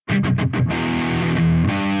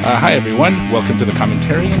Hi, everyone. Welcome to the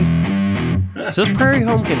Commentarians. Is this Prairie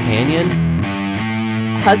Home Companion?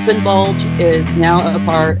 Husband bulge is now a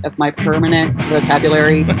part of my permanent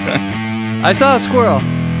vocabulary. I saw a squirrel.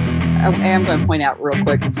 I am going to point out real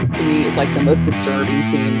quick, this to me is like the most disturbing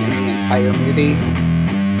scene in the entire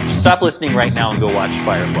movie. Stop listening right now and go watch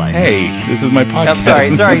Firefly. Hey, this is my podcast.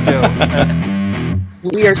 I'm sorry, Joe.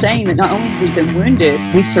 We are saying that not only have we been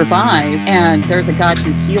wounded, we survive, and there's a God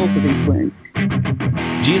who heals these wounds.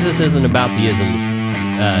 Jesus isn't about the isms.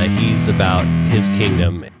 He's about his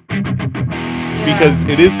kingdom. Because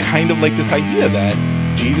it is kind of like this idea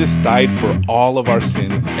that Jesus died for all of our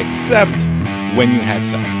sins except when you had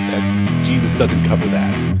sex. Jesus doesn't cover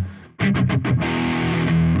that.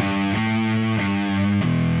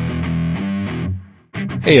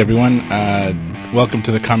 Hey, everyone. Welcome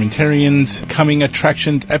to the Commentarians Coming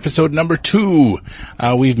Attractions episode number 2.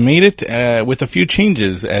 We've made it with a few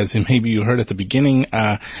changes, as maybe you heard at the beginning.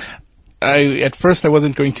 At first I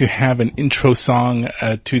wasn't going to have an intro song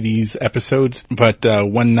to these episodes, but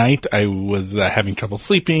one night I was having trouble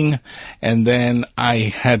sleeping, and then I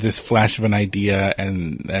had this flash of an idea,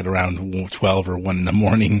 and at around 12 or 1 in the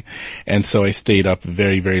morning, and so I stayed up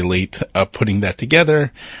very, very late putting that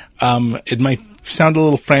together. It might sound a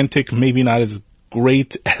little frantic, maybe not as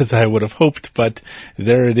great as I would have hoped, but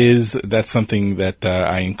there it is. That's something that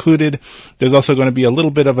I included. There's also going to be a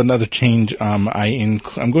little bit of another change. I'm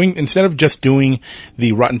going, instead of just doing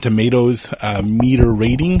the Rotten Tomatoes meter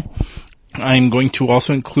rating, I'm going to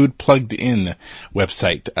also include Plugged In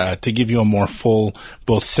website to give you a more full,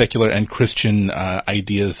 both secular and Christian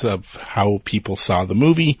ideas of how people saw the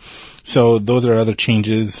movie. So those are other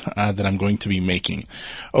changes that I'm going to be making.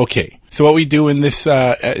 Okay, so what we do in this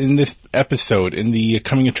episode, in the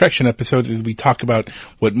Coming Attraction episode, is we talk about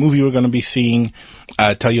what movie we're going to be seeing,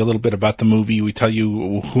 tell you a little bit about the movie, we tell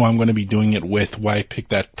you who I'm going to be doing it with, why I picked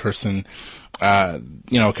that person,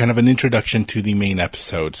 kind of an introduction to the main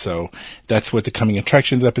episode. So that's what the Coming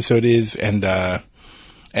Attractions episode is, and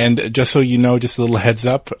just so you know, just a little heads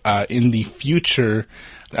up, in the future,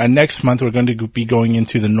 next month we're going to be going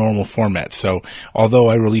into the normal format. So although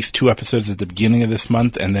I released 2 episodes at the beginning of this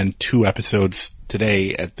month and then 2 episodes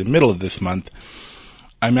today at the middle of this month,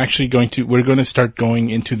 we're going to start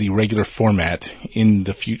going into the regular format in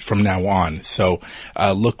the from now on. So,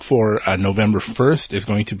 look for, November 1st is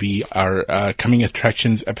going to be our, Coming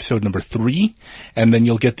Attractions episode number 3. And then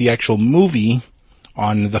you'll get the actual movie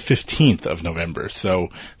on the 15th of November. So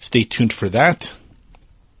stay tuned for that.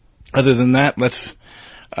 Other than that, let's,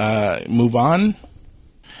 move on.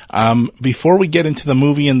 Before we get into the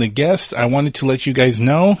movie and the guest, I wanted to let you guys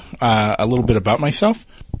know, a little bit about myself.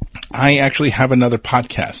 I actually have another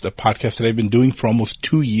podcast, a podcast that I've been doing for almost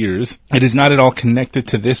 2 years. It is not at all connected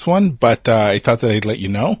to this one, but I thought that I'd let you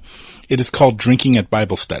know. It is called Drinking at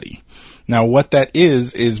Bible Study. Now, what that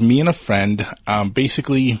is me and a friend,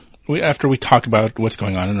 basically, after we talk about what's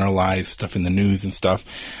going on in our lives, stuff in the news and stuff,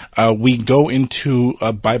 we go into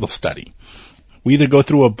a Bible study. We either go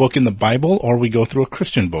through a book in the Bible or we go through a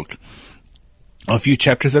Christian book. A few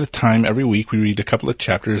chapters at a time. Every week we read a couple of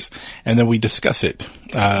chapters and then we discuss it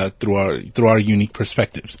through our unique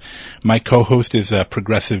perspectives. My co-host is a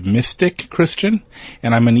progressive mystic Christian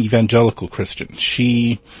and I'm an evangelical Christian.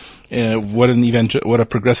 What a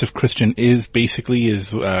progressive Christian is basically is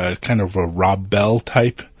kind of a Rob Bell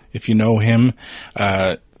type, if you know him,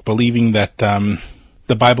 believing that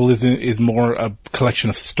the Bible is more a collection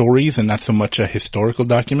of stories and not so much a historical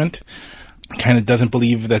document. Kind of doesn't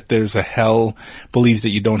believe that there's a hell, believes that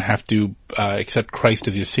you don't have to accept Christ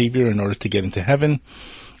as your Savior in order to get into heaven.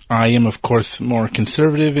 I am, of course, more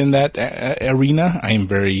conservative in that arena. I am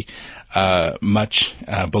very much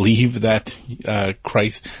believe that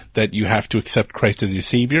that you have to accept Christ as your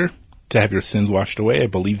Savior to have your sins washed away. I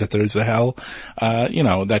believe that there is a hell,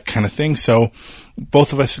 that kind of thing. So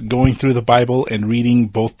both of us going through the Bible and reading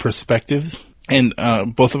both perspectives, and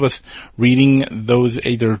both of us reading those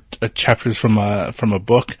either chapters from a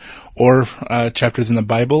book or chapters in the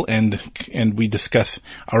Bible, and we discuss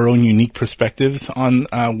our own unique perspectives on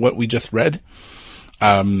what we just read.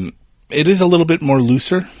 It is a little bit more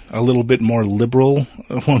looser, a little bit more liberal,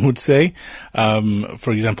 one would say.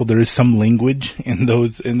 For example, there is some language in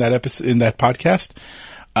that podcast.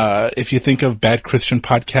 If you think of Bad Christian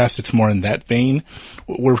Podcast, it's more in that vein.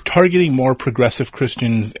 We're targeting more progressive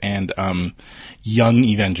Christians and young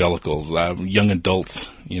evangelicals, young adults,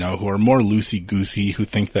 who are more loosey-goosey, who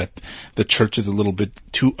think that the church is a little bit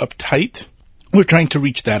too uptight. We're trying to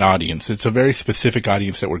reach that audience. It's a very specific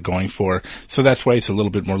audience that we're going for, so that's why it's a little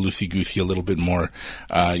bit more loosey-goosey, a little bit more,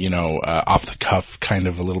 off the cuff, kind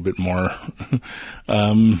of a little bit more,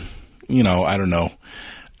 I don't know.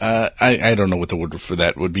 I don't know what the word for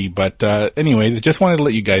that would be, but anyway, just wanted to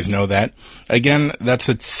let you guys know that. Again, that's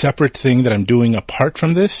a separate thing that I'm doing apart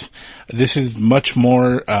from this. This is much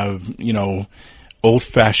more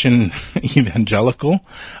old-fashioned evangelical.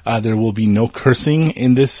 There will be no cursing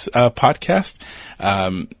in this podcast.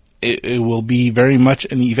 It will be very much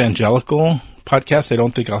an evangelical podcast. I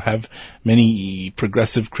don't think I'll have many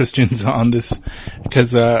progressive Christians on this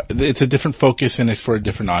because it's a different focus and it's for a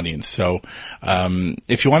different audience. So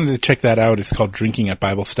if you wanted to check that out, it's called Drinking at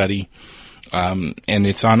Bible Study, and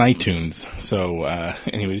it's on iTunes. So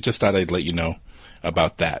anyway, just thought I'd let you know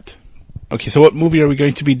about that. Okay, so what movie are we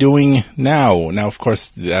going to be doing now? Now, of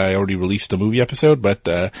course, I already released a movie episode, but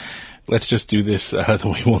let's just do this the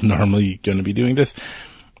way we're normally going to be doing this.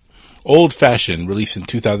 Old Fashioned, released in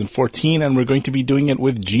 2014, and we're going to be doing it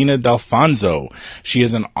with Gina D'Alfonso. She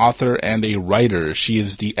is an author and a writer. She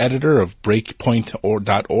is the editor of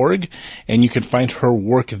Breakpoint.org, and you can find her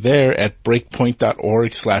work there at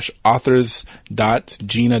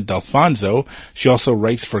breakpoint.org/authors.Gina D'Alfonso. She also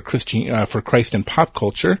writes for Christ in Pop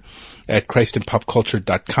Culture at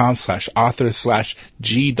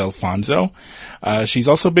christinpopculture.com/author/G D'Alfonso. She's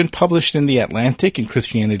also been published in The Atlantic and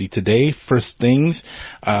Christianity Today, First Things,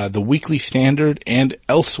 The Weekly Standard, and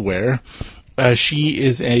elsewhere. She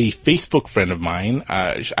is a Facebook friend of mine.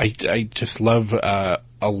 I just love a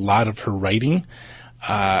lot of her writing.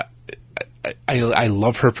 I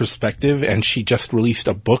love her perspective, and she just released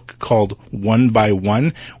a book called One by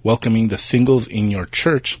One, Welcoming the Singles in Your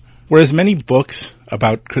Church. Whereas many books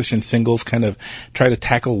about Christian singles kind of try to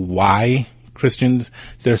tackle why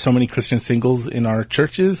there are so many Christian singles in our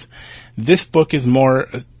churches, this book is more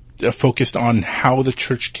focused on how the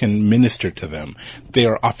church can minister to them. They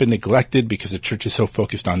are often neglected because the church is so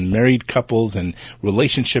focused on married couples and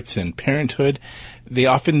relationships and parenthood. They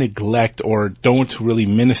often neglect or don't really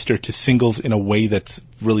minister to singles in a way that's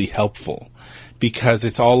really helpful, because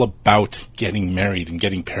it's all about getting married and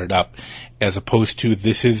getting paired up, as opposed to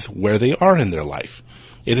this is where they are in their life.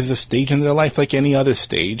 It is a stage in their life like any other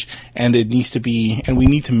stage, and we need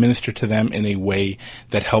to minister to them in a way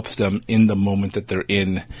that helps them in the moment that they're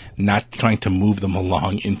in, not trying to move them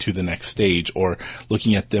along into the next stage or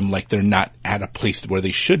looking at them like they're not at a place where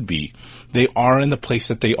they should be. They are in the place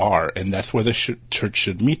that they are, and that's where the church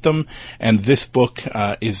should meet them. And this book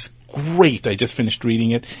is great. I just finished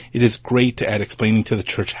reading it. It is great at explaining to the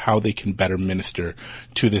church how they can better minister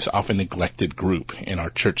to this often neglected group in our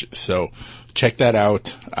churches. So check that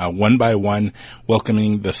out. One by One,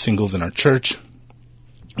 Welcoming the Singles in Our Church.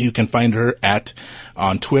 You can find her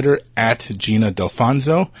on Twitter at Gina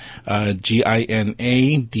D'Alfonso,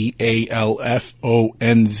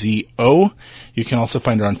 GinaDalfonzo. You can also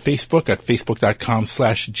find her on Facebook at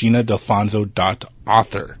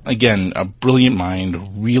facebook.com/GinaDalfonzo.author. Again, a brilliant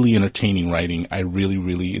mind, really entertaining writing. I really,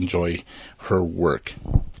 really enjoy her work.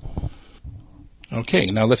 Okay,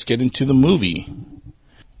 now let's get into the movie.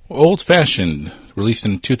 Old Fashioned, released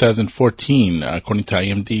in 2014, according to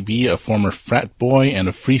IMDb, a former frat boy and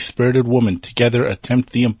a free-spirited woman together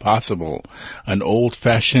attempt the impossible, an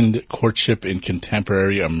old-fashioned courtship in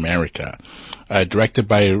contemporary America. Directed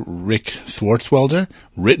by Rick Swartzwelder,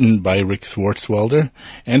 written by Rick Swartzwelder,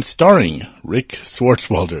 and starring Rick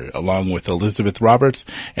Swartzwelder, along with Elizabeth Roberts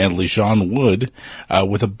and Lejeanne Wood.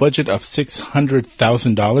 With a budget of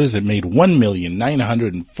 $600,000, it made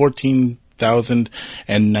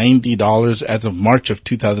 $1,914,090 as of March of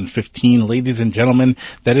 2015. Ladies and gentlemen,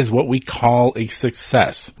 that is what we call a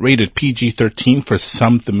success. Rated PG-13 for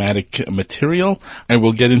some thematic material, and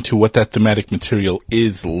we'll get into what that thematic material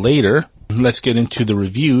is later. Let's get into the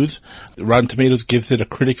reviews. Rotten Tomatoes gives it a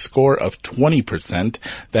critic score of 20%.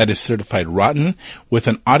 That is certified rotten, with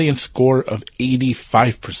an audience score of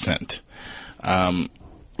 85%.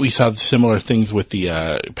 We saw similar things with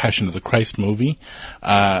the Passion of the Christ movie.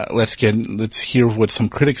 Let's hear what some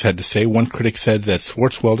critics had to say. One critic said that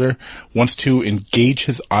Swartzwelder wants to engage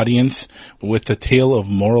his audience with the tale of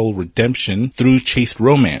moral redemption through chaste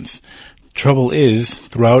romance. Trouble is,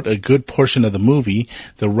 throughout a good portion of the movie,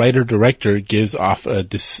 the writer-director gives off a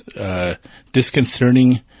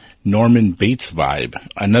disconcerting Norman Bates vibe.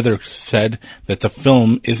 Another said that the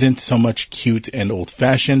film isn't so much cute and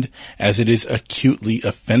old-fashioned as it is acutely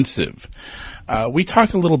offensive. We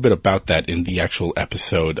talk a little bit about that in the actual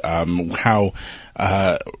episode, how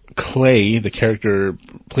Clay, the character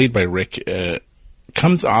played by Rick,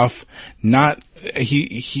 comes off not...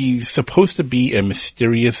 He's supposed to be a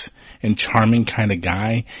mysterious and charming kind of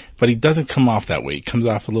guy, but he doesn't come off that way. He comes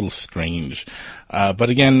off a little strange. But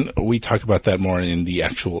again, we talk about that more in the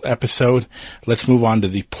actual episode. Let's move on to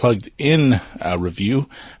the Plugged In review.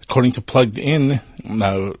 According to Plugged In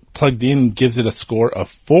Plugged In gives it a score of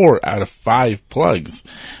 4 out of 5 plugs.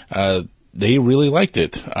 They really liked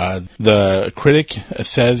it. The critic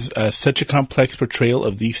says, such a complex portrayal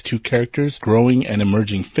of these two characters' growing and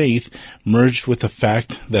emerging faith, merged with the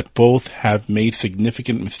fact that both have made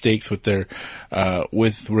significant mistakes with their,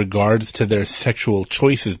 with regards to their sexual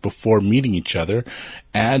choices before meeting each other,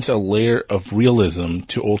 adds a layer of realism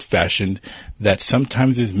to Old Fashioned that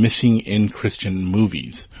sometimes is missing in Christian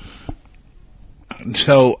movies.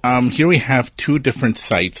 So, here we have two different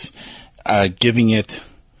sites, giving it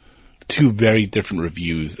two very different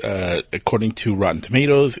reviews. According to Rotten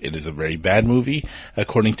Tomatoes, it is a very bad movie.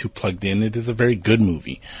 According to Plugged In, it is a very good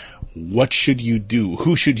movie. What should you do?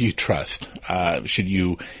 Who should you trust? Should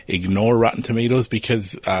you ignore Rotten Tomatoes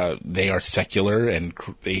because they are secular and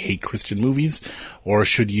they hate Christian movies? Or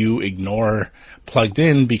should you ignore Plugged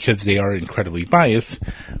In because they are incredibly biased?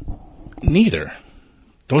 Neither.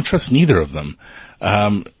 Don't trust neither of them.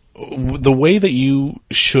 The way that you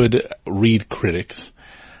should read critics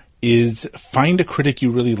is find a critic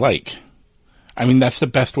you really like. I mean, that's the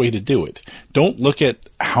best way to do it. Don't look at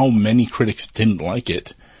how many critics didn't like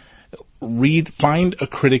it. Find a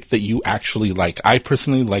critic that you actually like. I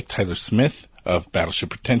personally like Tyler Smith of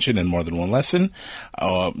Battleship Pretension and More Than One Lesson.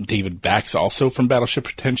 David Bax also from Battleship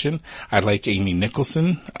Pretension. I like Amy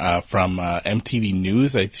Nicholson, from, MTV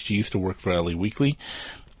News. She used to work for LA Weekly.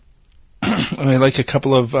 And I like a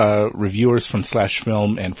couple of, reviewers from Slash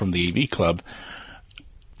Film and from the AV Club.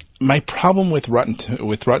 My problem with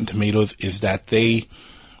Rotten Tomatoes is that they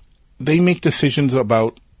make decisions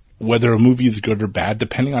about whether a movie is good or bad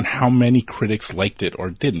depending on how many critics liked it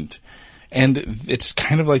or didn't. And it's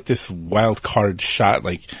kind of like this wild card shot,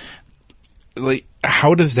 like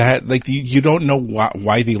how does that, like, you don't know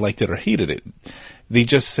why they liked it or hated it. They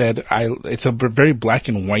just said, it's a very black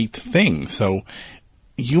and white thing. So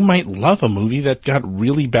you might love a movie that got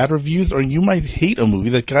really bad reviews, or you might hate a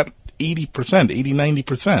movie that got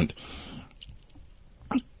 90%.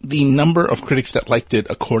 The number of critics that liked it,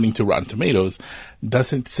 according to Rotten Tomatoes,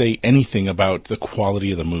 doesn't say anything about the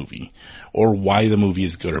quality of the movie or why the movie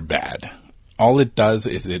is good or bad. All it does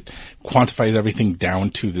is it quantifies everything down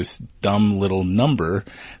to this dumb little number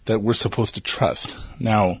that we're supposed to trust.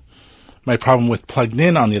 Now, my problem with Plugged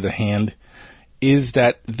In, on the other hand, is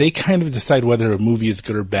that they kind of decide whether a movie is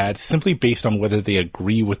good or bad simply based on whether they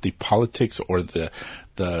agree with the politics or the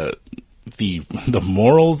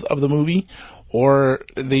morals of the movie, or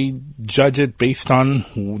they judge it based on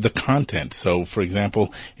the content. So, for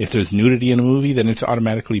example, if there's nudity in a movie, then it's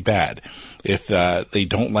automatically bad. If they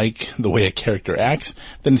don't like the way a character acts,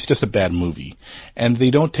 then it's just a bad movie. And they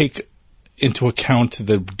don't take into account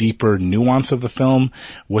the deeper nuance of the film,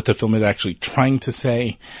 what the film is actually trying to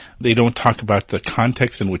say. They don't talk about the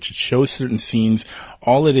context in which it shows certain scenes.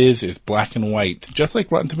 All it is black and white, just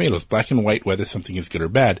like Rotten Tomatoes, black and white, whether something is good or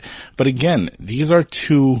bad. But again, these are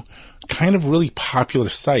two kind of really popular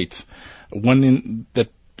sites. One that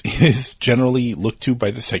is generally looked to by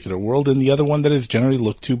the secular world, and the other one that is generally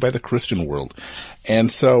looked to by the Christian world.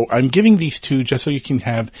 And so I'm giving these two just so you can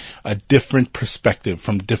have a different perspective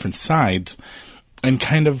from different sides and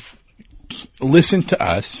kind of listen to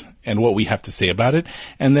us and what we have to say about it,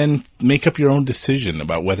 and then make up your own decision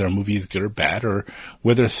about whether a movie is good or bad, or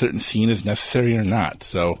whether a certain scene is necessary or not.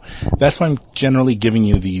 So that's why I'm generally giving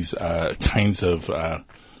you these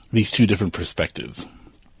these two different perspectives.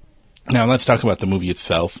 Now let's talk about the movie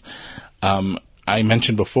itself. I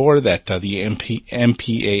mentioned before that the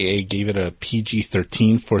MPAA gave it a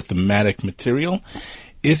PG-13 for thematic material.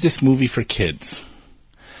 Is this movie for kids?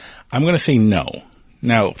 I'm going to say no.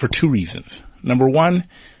 Now, for two reasons. Number one,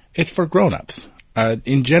 it's for grown-ups.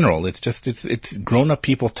 In general, it's grown-up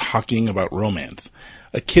people talking about romance.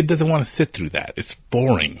 A kid doesn't want to sit through that. It's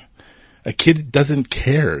boring. A kid doesn't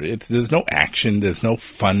care. There's no action. There's no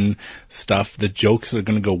fun stuff. The jokes are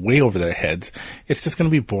going to go way over their heads. It's just going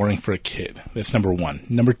to be boring for a kid. That's number one.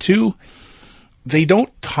 Number two, they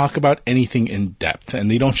don't talk about anything in depth,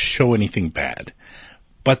 and they don't show anything bad.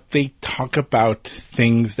 But they talk about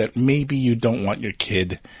things that maybe you don't want your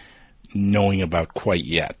kid knowing about quite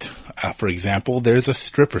yet. For example, there's a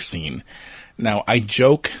stripper scene. Now, I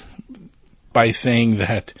joke by saying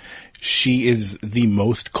that she is the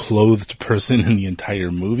most clothed person in the entire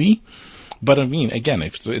movie. But I mean, again,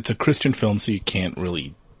 it's a Christian film, so you can't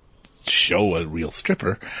really show a real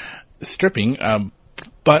stripper stripping.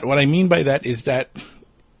 But what I mean by that is that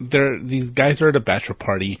these guys are at a bachelor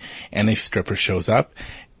party and a stripper shows up.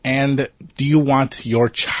 And do you want your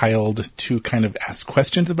child to kind of ask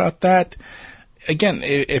questions about that? Again,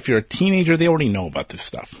 if you're a teenager, they already know about this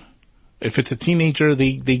stuff. If it's a teenager,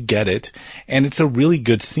 they get it. And it's a really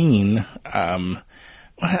good scene,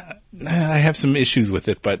 I have some issues with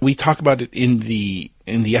it, but we talk about it in the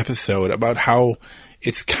episode about how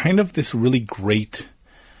it's kind of this really great.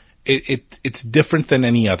 It's different than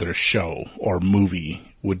any other show or movie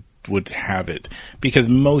would have it, because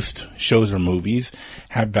most shows or movies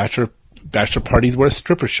have bachelor parties where a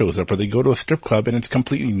stripper shows up or they go to a strip club and it's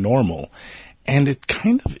completely normal, and it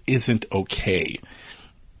kind of isn't okay.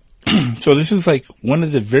 So this is like one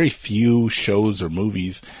of the very few shows or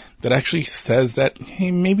movies that actually says that,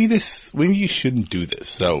 hey, maybe you shouldn't do this.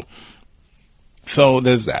 So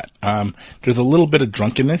there's that. There's a little bit of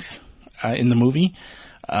drunkenness in the movie.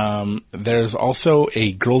 There's also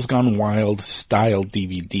a Girls Gone Wild style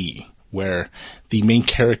DVD where the main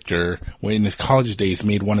character, in his college days,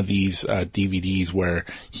 made one of these DVDs where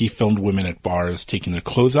he filmed women at bars taking their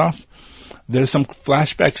clothes off. There's some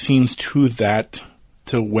flashback scenes to that,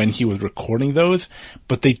 to when he was recording those,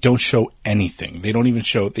 but they don't show anything. They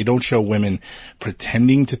don't show women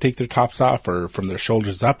pretending to take their tops off or from their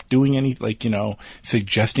shoulders up doing any,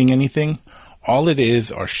 suggesting anything. All it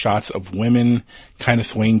is are shots of women kind of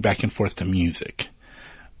swaying back and forth to music.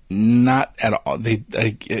 Not at all. They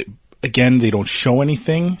don't show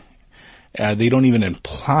anything. They don't even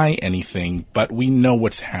imply anything, but we know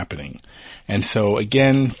what's happening. And so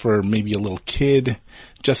again, for maybe a little kid,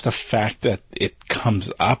 just the fact that it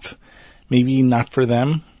comes up, maybe not for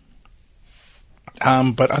them.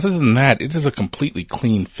 But other than that, it is a completely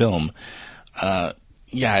clean film.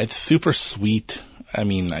 It's super sweet. I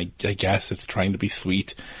mean, I guess it's trying to be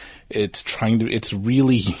sweet. It's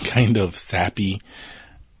really kind of sappy.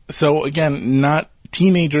 So again, not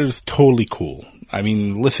teenagers, totally cool. I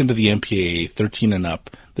mean, listen to the MPAA, 13 and up.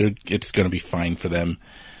 It's going to be fine for them.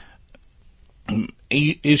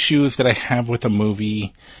 Issues that I have with the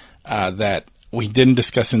movie that we didn't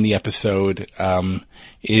discuss in the episode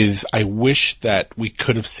is I wish that we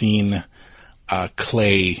could have seen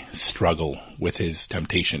Clay struggle with his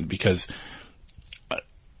temptation, because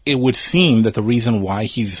it would seem that the reason why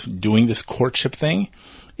he's doing this courtship thing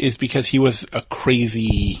is because he was a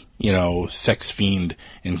crazy, sex fiend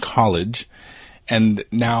in college. And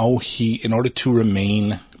now in order to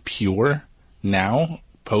remain pure now,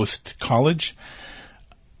 post-college,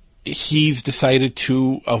 he's decided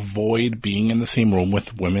to avoid being in the same room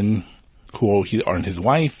with women who aren't his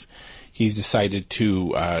wife. He's decided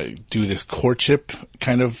to do this courtship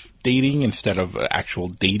kind of dating instead of actual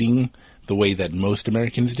dating the way that most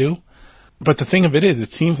Americans do. But the thing of it is,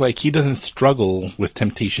 it seems like he doesn't struggle with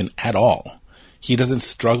temptation at all. He doesn't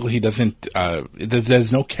struggle.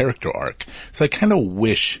 There's no character arc. So I kind of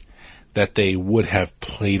wish that they would have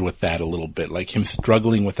played with that a little bit, like him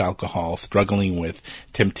struggling with alcohol, struggling with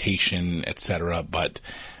temptation, etc. But,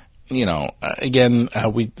 again,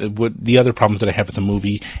 the other problems that I have with the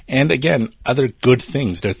movie, and again, other good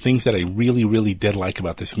things. There are things that I really, really did like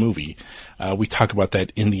about this movie. We talk about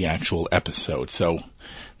that in the actual episode. So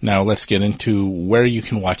now let's get into where you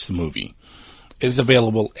can watch the movie. It is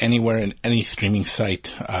available anywhere in any streaming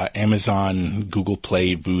site, Amazon, Google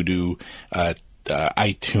Play, Vudu,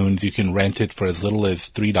 iTunes. You can rent it for as little as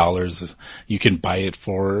 $3. You can buy it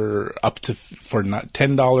for not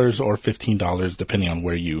 $10 or $15, depending on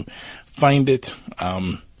where you find it.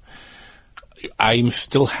 I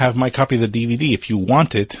still have my copy of the DVD. If you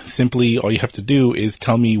want it, simply all you have to do is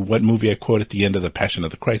tell me what movie I quote at the end of the Passion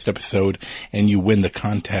of the Christ episode, and you win the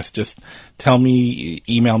contest. Just tell me,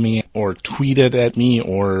 email me, or tweet it at me,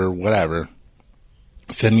 or whatever.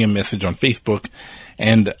 Send me a message on Facebook,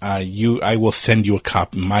 and I will send you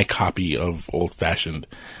my copy of Old Fashioned,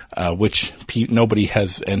 which nobody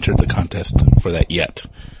has entered the contest for that yet.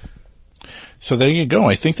 So there you go.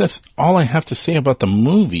 I think that's all I have to say about the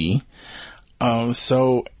movie.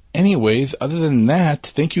 So anyways, other than that,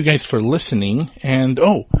 thank you guys for listening. And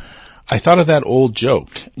I thought of that old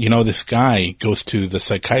joke. This guy goes to the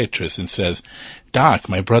psychiatrist and says, "Doc,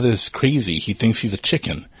 my brother's crazy. He thinks he's a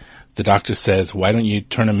chicken." The doctor says, "Why don't you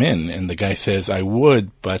turn him in?" And the guy says, "I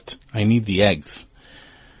would, but I need the eggs."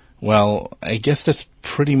 Well, I guess that's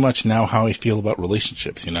pretty much now how I feel about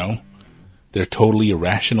relationships, They're totally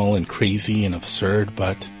irrational and crazy and absurd,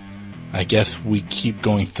 but I guess we keep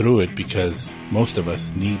going through it because most of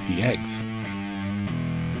us need the eggs.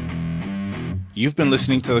 You've been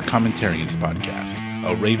listening to the Commentarians Podcast,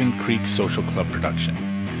 a Raven Creek Social Club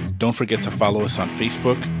production. Don't forget to follow us on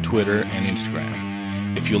Facebook, Twitter, and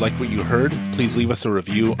Instagram. If you like what you heard, please leave us a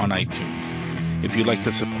review on iTunes. If you'd like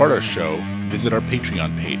to support our show, visit our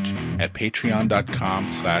Patreon page at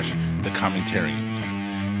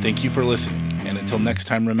patreon.com/thecommentarians. Thank you for listening, and until next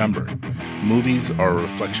time, remember, movies are a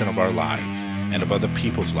reflection of our lives and of other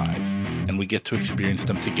people's lives, and we get to experience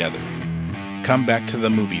them together. Come back to the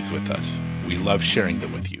movies with us. We love sharing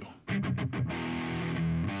them with you.